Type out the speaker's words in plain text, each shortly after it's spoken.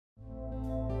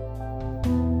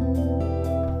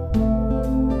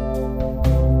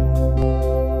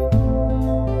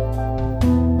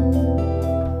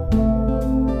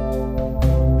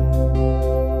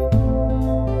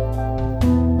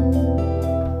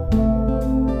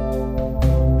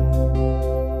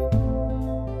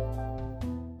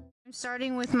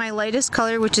with my lightest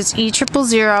color, which is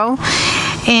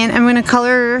E000, and I'm going to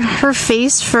color her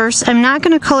face first. I'm not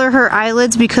going to color her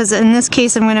eyelids because in this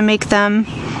case I'm going to make them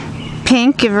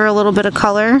pink, give her a little bit of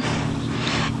color.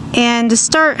 And to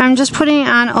start, I'm just putting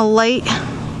on a light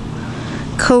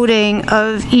coating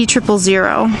of E000.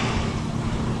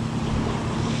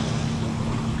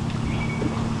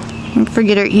 Don't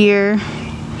forget her ear.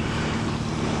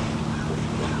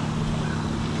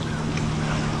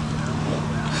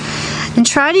 And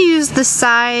try to use the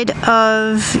side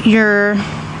of your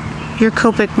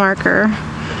Copic marker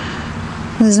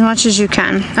as much as you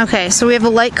can. Okay, so we have a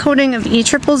light coating of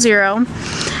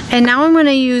E000, and now I'm going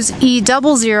to use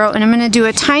E00, and I'm going to do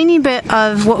a tiny bit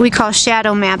of what we call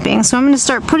shadow mapping. So I'm going to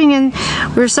start putting in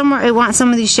where somewhere I want some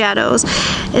of these shadows.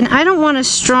 And I don't want a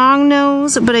strong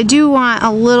nose, but I do want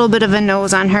a little bit of a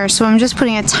nose on her. So I'm just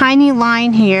putting a tiny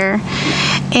line here,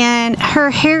 and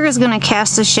her hair is going to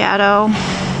cast a shadow.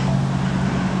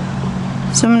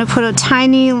 So I'm going to put a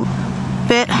tiny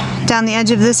bit down the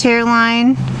edge of this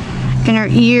hairline, in her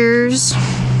ears,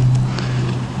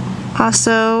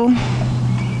 also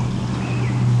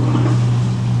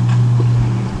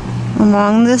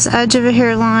along this edge of a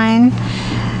hairline,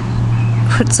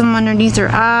 put some underneath her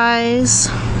eyes,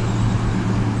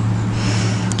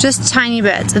 just tiny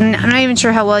bits, and I'm not even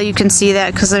sure how well you can see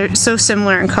that because they're so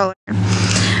similar in color.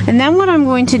 And then what I'm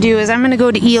going to do is I'm going to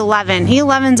go to E11.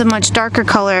 E11 is a much darker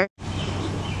color.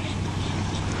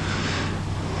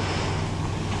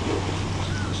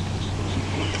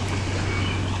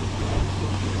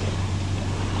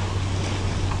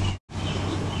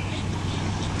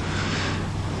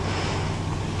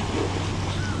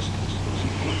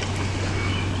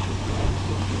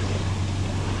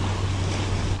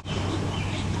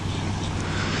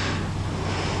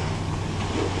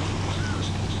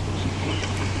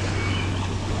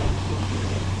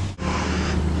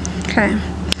 Okay.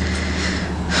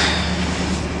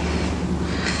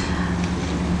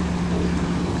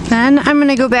 Then I'm going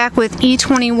to go back with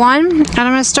E21 and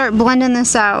I'm going to start blending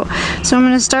this out. So I'm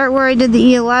going to start where I did the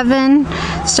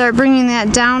E11, start bringing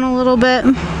that down a little bit.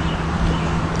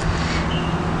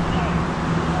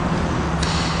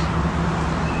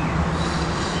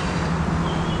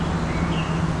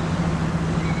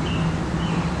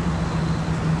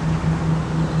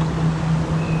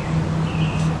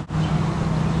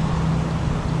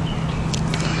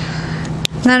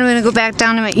 Then I'm going to go back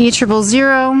down to my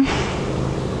E000,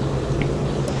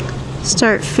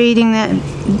 start fading that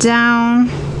down.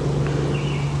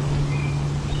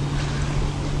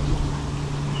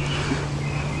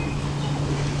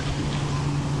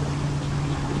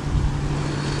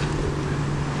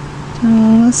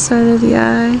 On this side of the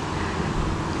eye.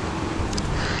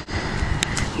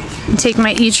 And take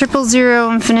my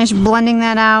E000 and finish blending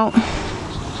that out.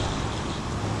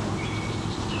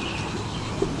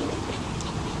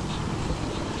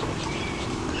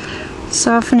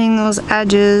 Softening those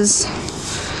edges.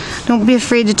 Don't be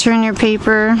afraid to turn your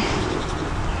paper.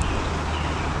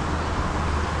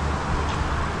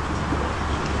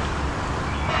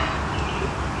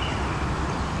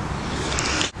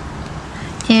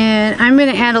 And I'm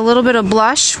going to add a little bit of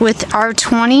blush with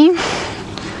R20.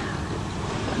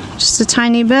 Just a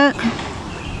tiny bit.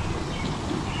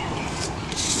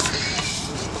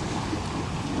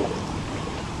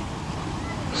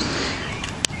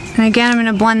 And again, I'm going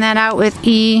to blend that out with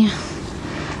E000.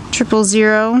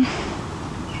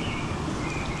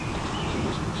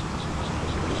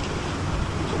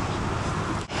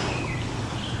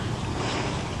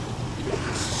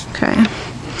 Okay.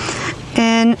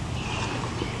 And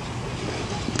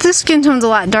this skin tone's a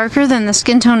lot darker than the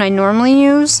skin tone I normally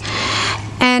use.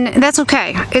 And that's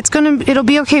okay. It'll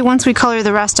be okay once we color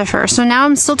the rest of her. So now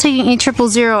I'm still taking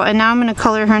E000 and now I'm going to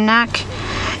color her neck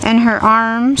and her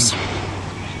arms.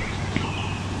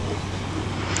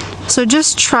 So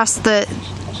just trust that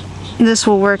this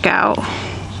will work out.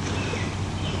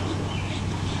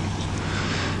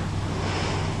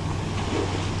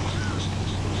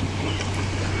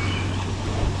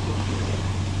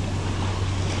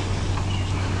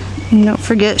 And don't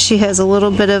forget she has a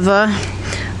little bit of a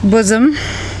bosom.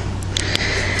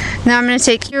 Now I'm going to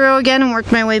take Hero again and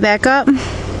work my way back up.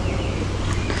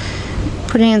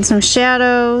 Putting in some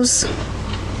shadows.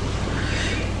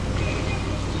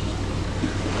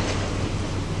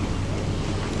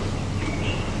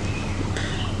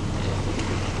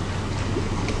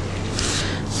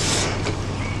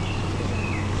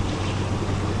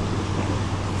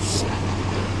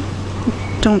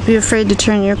 Don't be afraid to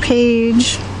turn your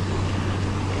page.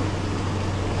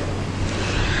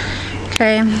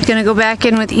 Okay, I'm gonna go back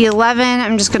in with E11.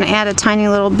 I'm just gonna add a tiny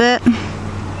little bit.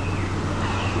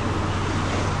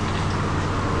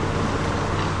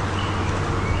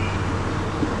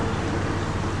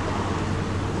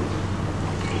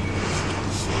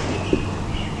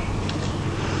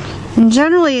 And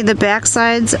generally the back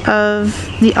sides of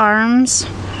the arms,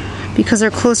 because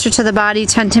they're closer to the body,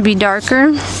 tend to be darker.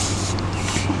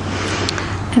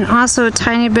 And also a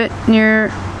tiny bit near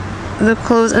the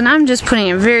clothes, and I'm just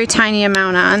putting a very tiny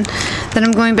amount on. Then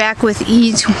I'm going back with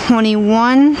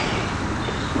E21.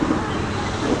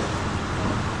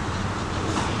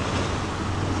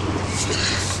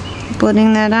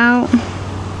 Blending that out.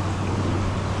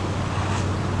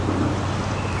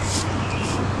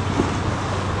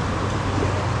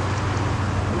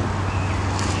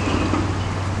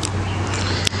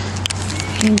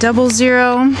 And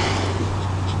 00.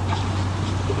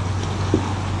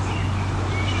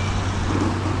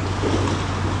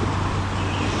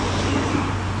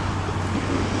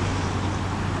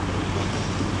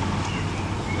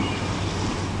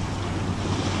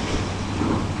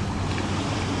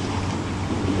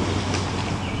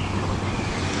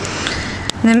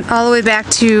 And then all the way back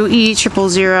to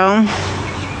E000.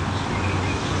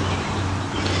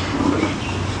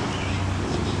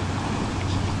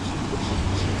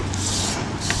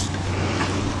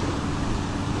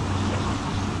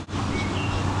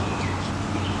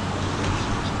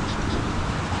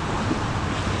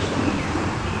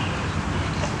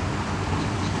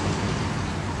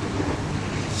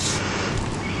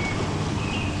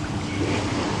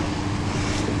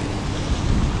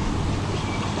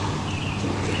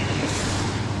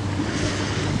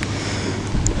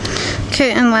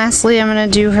 Okay, and lastly, I'm going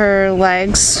to do her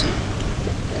legs.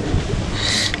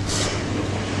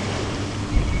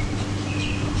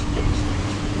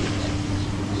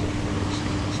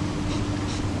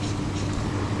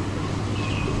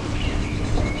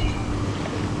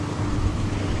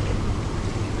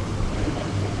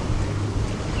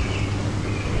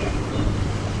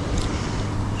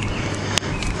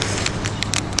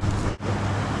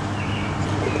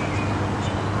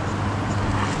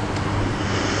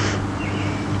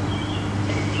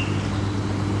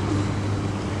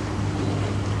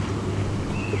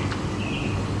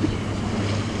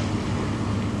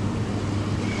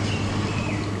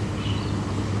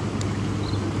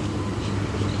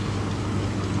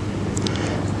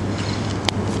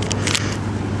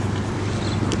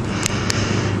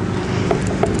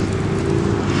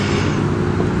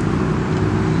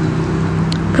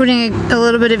 Putting a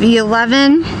little bit of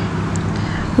E11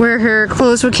 where her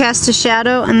clothes would cast a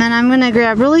shadow, and then I'm going to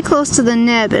grab really close to the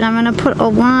nib and I'm going to put a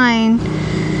line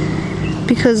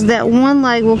because that one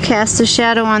leg will cast a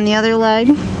shadow on the other leg.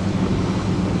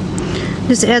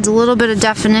 Just adds a little bit of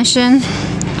definition.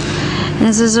 And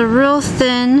this is a real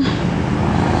thin,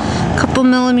 couple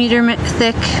millimeter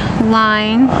thick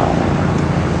line.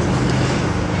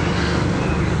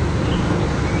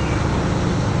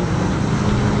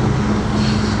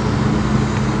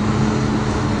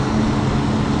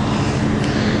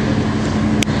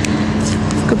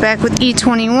 Go back with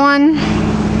E21.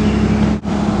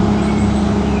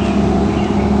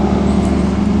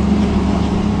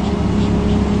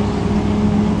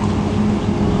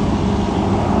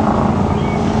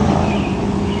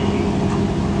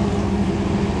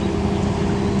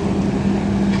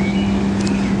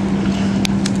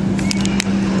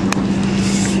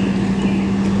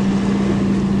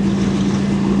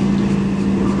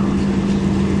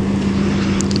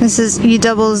 This is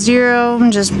E00.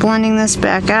 I'm just blending this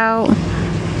back out,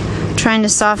 trying to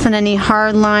soften any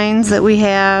hard lines that we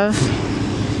have.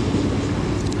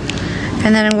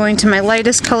 And then I'm going to my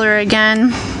lightest color again,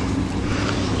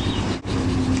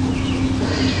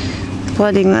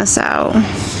 blending this out.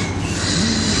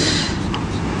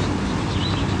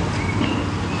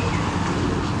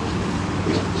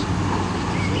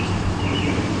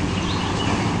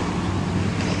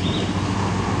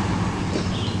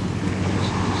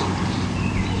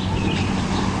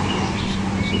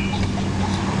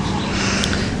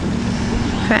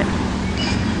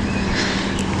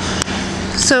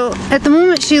 So at the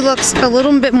moment she looks a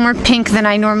little bit more pink than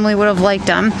I normally would have liked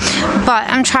them, but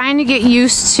I'm trying to get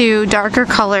used to darker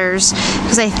colors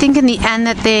because I think in the end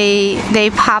that they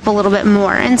pop a little bit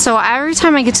more. And so every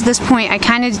time I get to this point I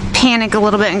kind of panic a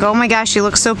little bit and go, oh my gosh, she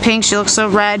looks so pink, she looks so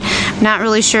red, I'm not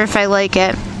really sure if I like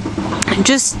it.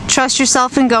 Just trust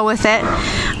yourself and go with it.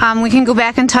 We can go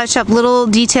back and touch up little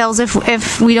details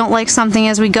if we don't like something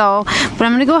as we go, but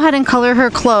I'm going to go ahead and color her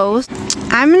clothes.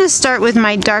 I'm going to start with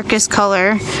my darkest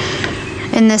color.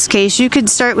 In this case, you could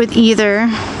start with either,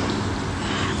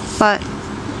 but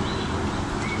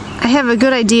I have a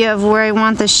good idea of where I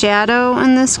want the shadow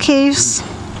in this case.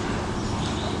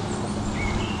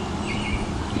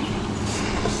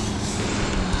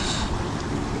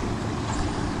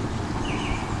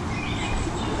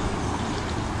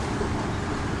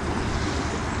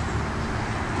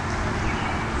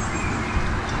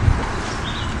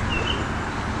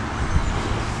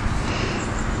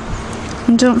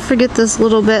 And don't forget this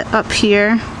little bit up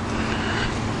here.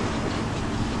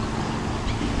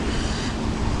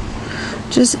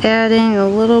 Just adding a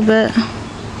little bit.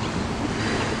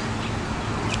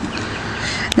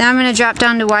 Now I'm going to drop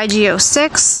down to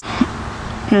YG06.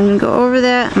 I'm going to go over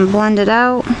that and blend it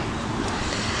out.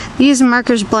 These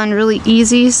markers blend really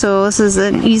easy, so this is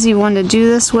an easy one to do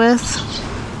this with.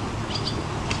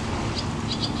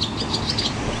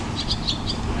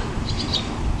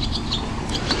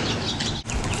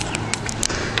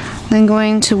 Then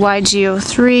going to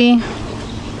YG03.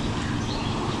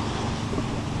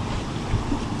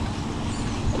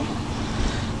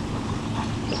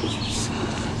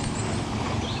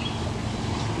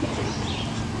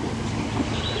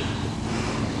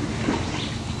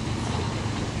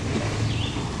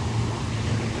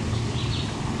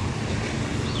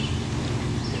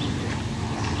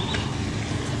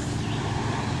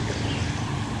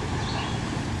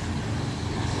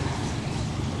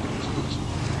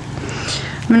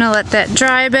 I'm going to let that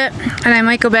dry a bit, and I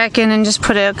might go back in and just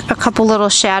put a couple little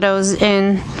shadows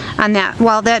in on that.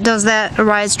 While that does that,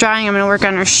 while it's drying, I'm going to work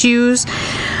on her shoes.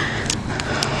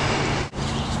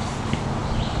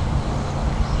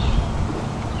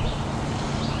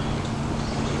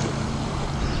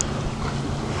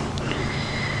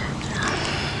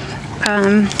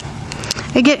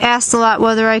 I get asked a lot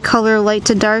whether I color light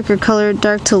to dark or color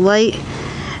dark to light.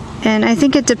 And I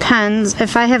think it depends.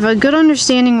 If I have a good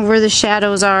understanding of where the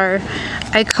shadows are,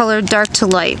 I color dark to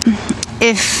light.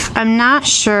 If I'm not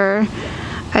sure,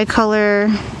 I color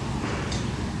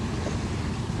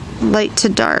light to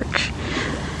dark.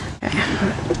 Okay.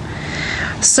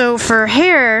 So for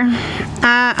hair,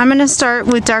 I'm going to start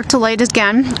with dark to light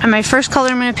again. And my first color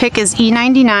I'm going to pick is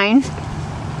E99.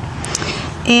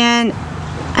 And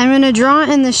I'm going to draw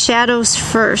in the shadows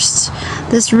first.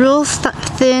 This real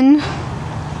thin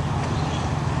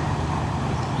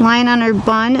line on her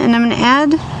bun, and I'm going to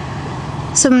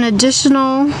add some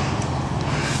additional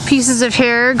pieces of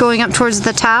hair going up towards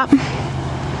the top.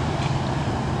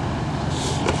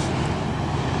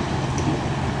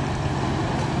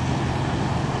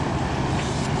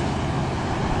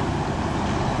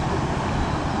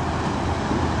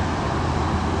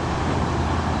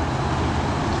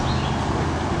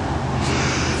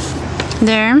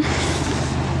 There.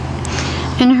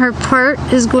 And her part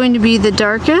is going to be the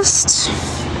darkest.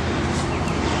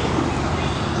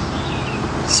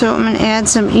 So I'm going to add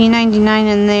some E99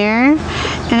 in there,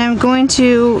 and I'm going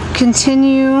to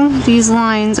continue these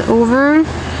lines over.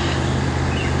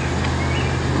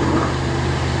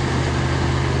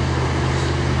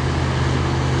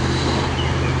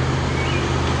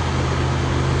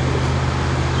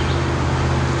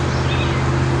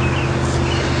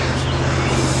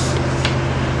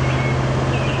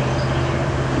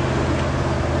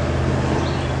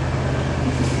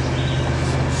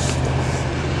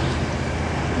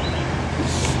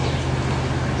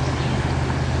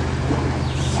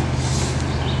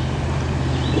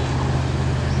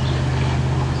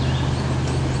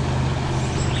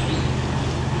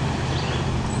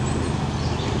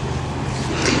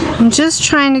 I'm just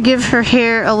trying to give her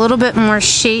hair a little bit more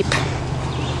shape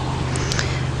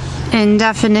and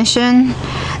definition.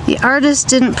 The artist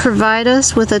didn't provide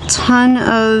us with a ton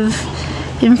of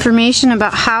information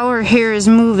about how her hair is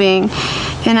moving,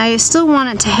 and I still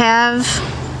want it to have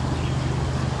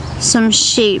some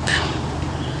shape.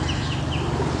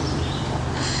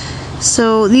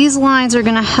 So these lines are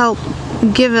going to help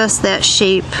give us that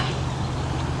shape.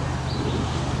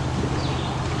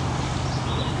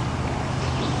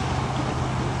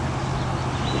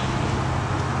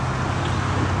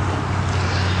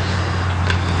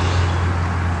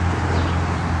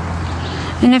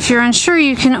 And if you're unsure,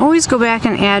 you can always go back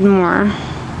and add more.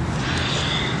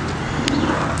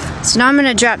 So now I'm going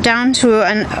to drop down to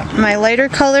my lighter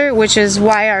color, which is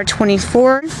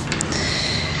YR24.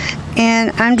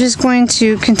 And I'm just going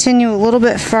to continue a little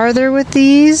bit farther with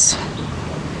these.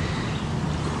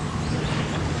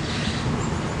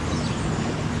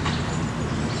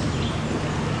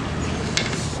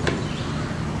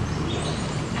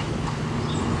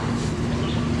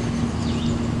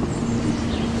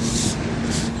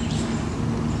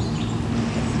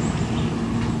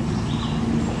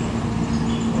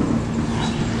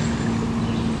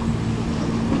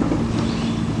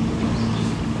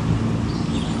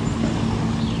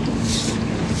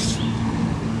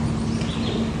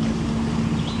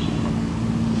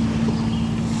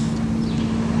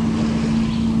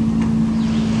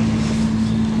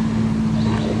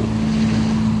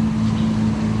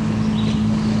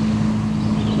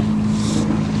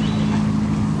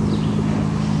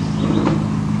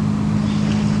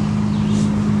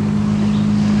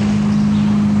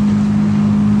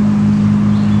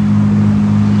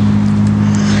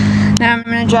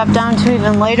 drop down to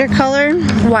even lighter color,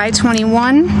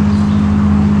 Y21.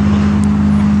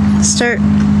 Start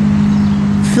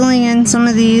filling in some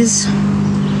of these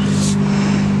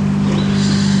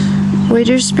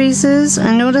whiter spaces.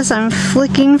 And notice I'm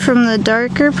flicking from the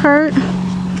darker part.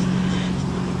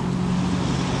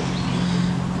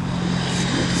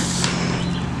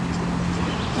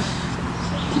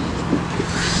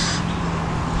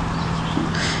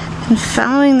 And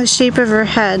following the shape of her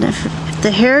head. If the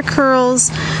hair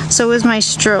curls, so is my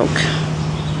stroke.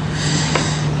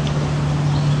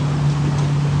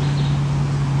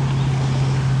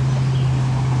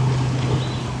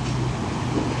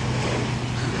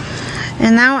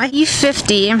 And now at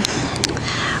E50,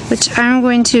 which I'm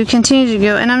going to continue to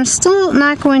go, and I'm still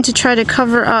not going to try to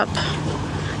cover up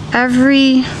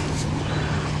every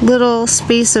little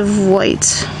space of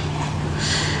white.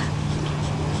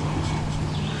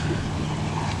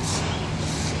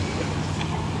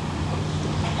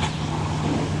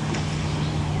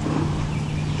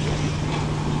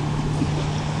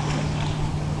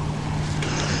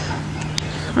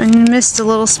 I missed a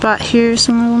little spot here,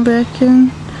 so I'm going back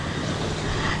in.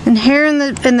 And hair in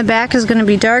the back is going to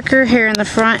be darker, hair in the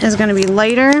front is going to be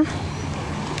lighter.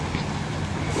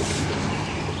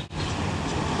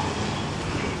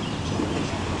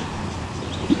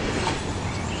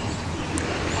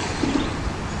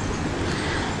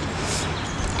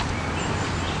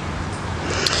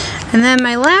 And then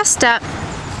my last step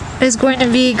is going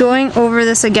to be going over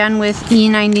this again with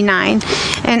E99.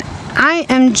 And I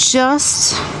am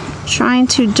just trying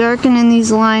to darken in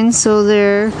these lines so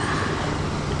they're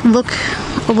look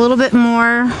a little bit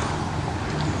more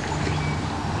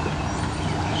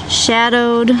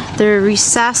shadowed. They're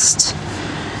recessed.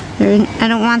 I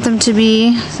don't want them to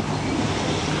be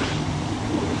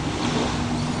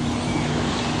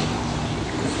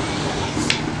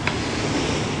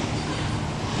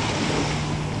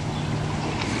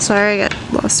sorry, I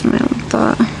got lost in my own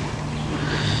thought.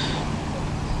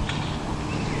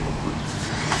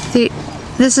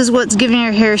 This is what's giving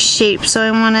your hair shape, so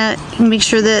I want to make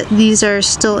sure that these are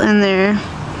still in there.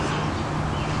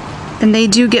 And they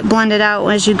do get blended out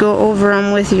as you go over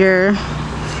them with your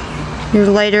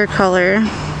lighter color.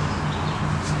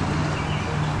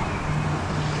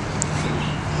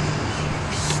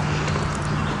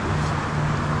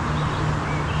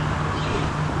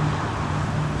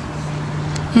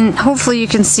 And hopefully you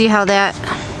can see how that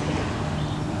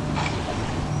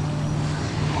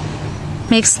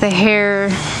makes the hair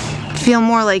feel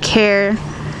more like hair.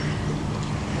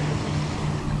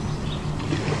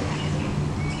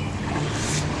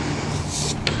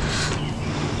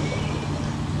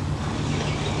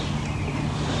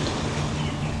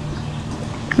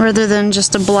 Rather than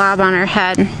just a blob on her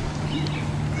head.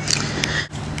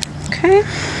 Okay.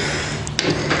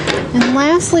 And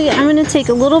lastly, I'm going to take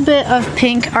a little bit of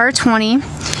pink R20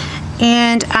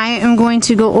 and I am going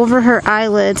to go over her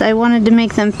eyelids. I wanted to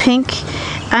make them pink.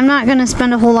 I'm not going to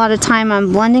spend a whole lot of time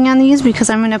on blending on these because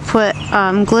I'm going to put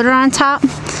glitter on top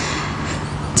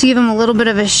to give them a little bit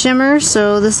of a shimmer.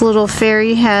 So this little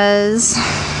fairy has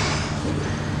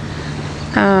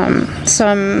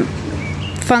some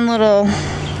fun little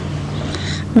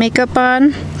makeup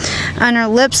on. On her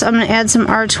lips, I'm going to add some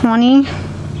R20.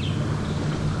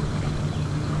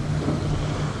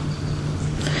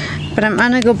 But I'm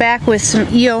going to go back with some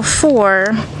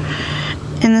EO4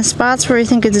 in the spots where I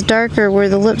think it's darker, where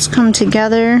the lips come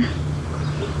together.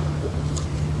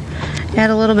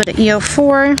 Add a little bit of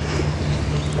EO4.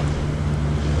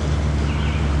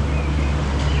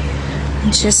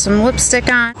 And just some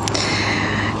lipstick on.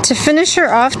 To finish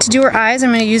her off, to do her eyes,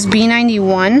 I'm going to use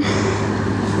B91.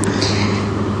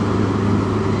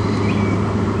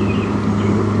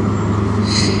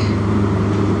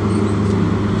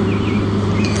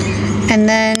 And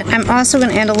then I'm also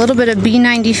going to add a little bit of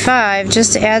B95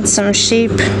 just to add some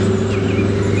shape.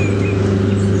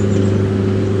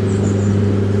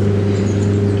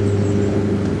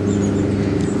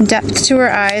 Depth to her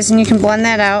eyes, and you can blend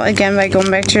that out again by going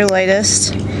back to your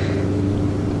lightest.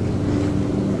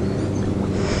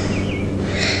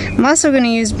 I'm also going to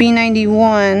use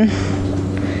B91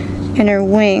 in her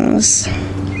wings.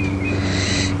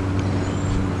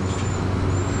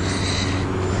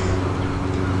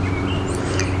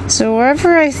 So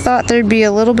wherever I thought there'd be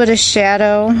a little bit of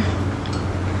shadow,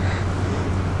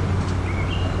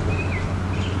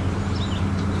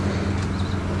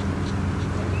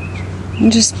 I'm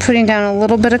just putting down a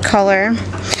little bit of color.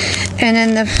 And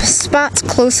in the spots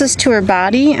closest to her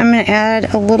body, I'm going to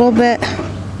add a little bit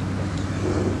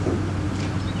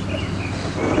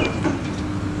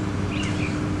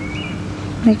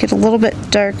make it a little bit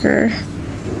darker.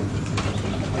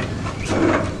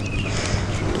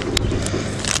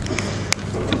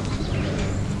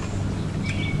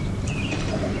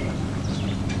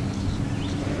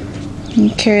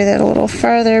 carry that a little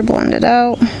farther, blend it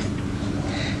out.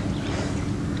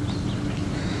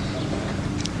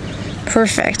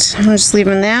 Perfect. I'm just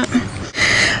leaving that.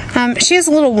 She has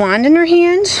a little wand in her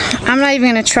hand. I'm not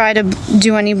even going to try to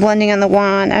do any blending on the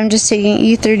wand. I'm just taking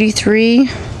E33,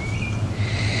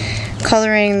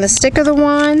 coloring the stick of the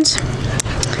wand.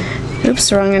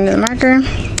 Oops, wrong end of the marker.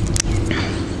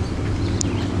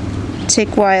 Take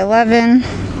Y11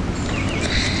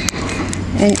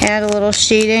 and add a little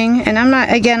shading. And I'm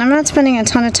not spending a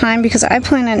ton of time because I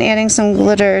plan on adding some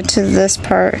glitter to this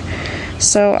part.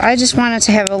 So I just wanted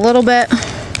to have a little bit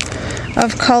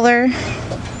of color.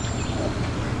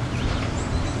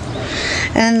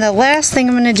 And the last thing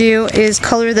I'm going to do is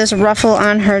color this ruffle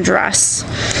on her dress.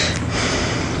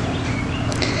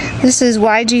 This is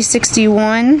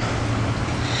YG61.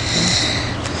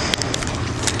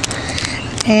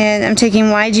 And I'm taking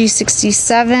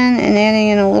YG67 and adding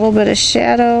in a little bit of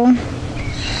shadow.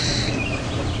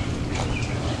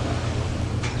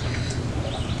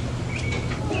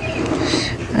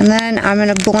 And then I'm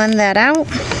going to blend that out.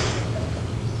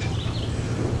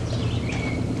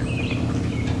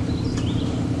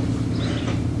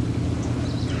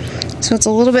 So it's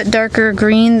a little bit darker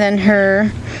green than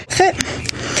her fit.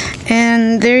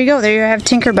 And there you go. There you have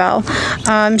Tinkerbell.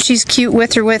 She's cute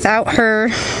with or without her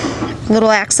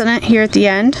little accident here at the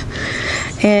end.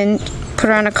 And put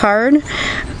her on a card.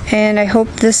 And I hope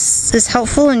this is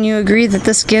helpful and you agree that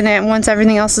this, again, once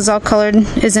everything else is all colored,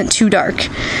 isn't too dark.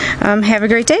 Have a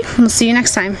great day. We'll see you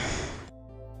next time.